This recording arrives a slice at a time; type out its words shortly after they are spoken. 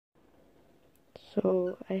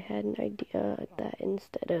So I had an idea that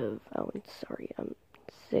instead of, oh, I'm sorry, I'm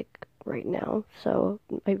sick right now, so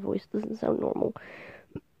my voice doesn't sound normal.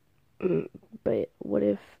 But what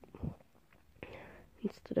if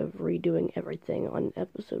instead of redoing everything on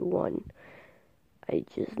episode 1, I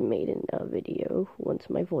just made a video, once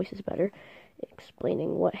my voice is better,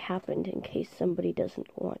 explaining what happened in case somebody doesn't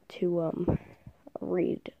want to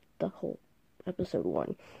read the whole episode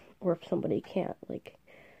 1, or if somebody can't, like,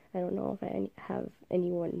 I don't know if I have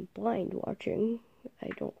anyone blind watching. I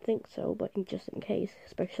don't think so, but just in case,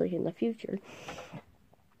 especially in the future,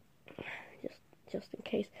 just in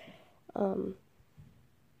case.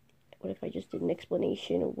 What if I just did an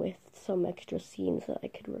explanation with some extra scenes that I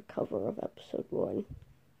could recover of episode 1?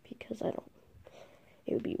 Because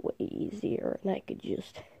it would be way easier, and I could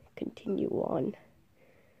just continue on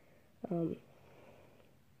with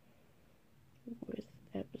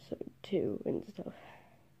episode 2 and stuff.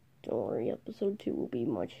 Don't worry, episode 2 will be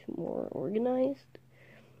much more organized.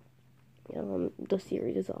 The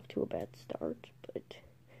series is off to a bad start, but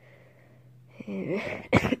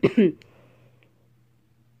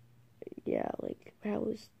yeah, like, how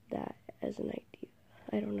is that as an idea?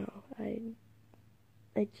 I don't know.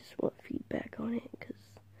 I just want feedback on it, because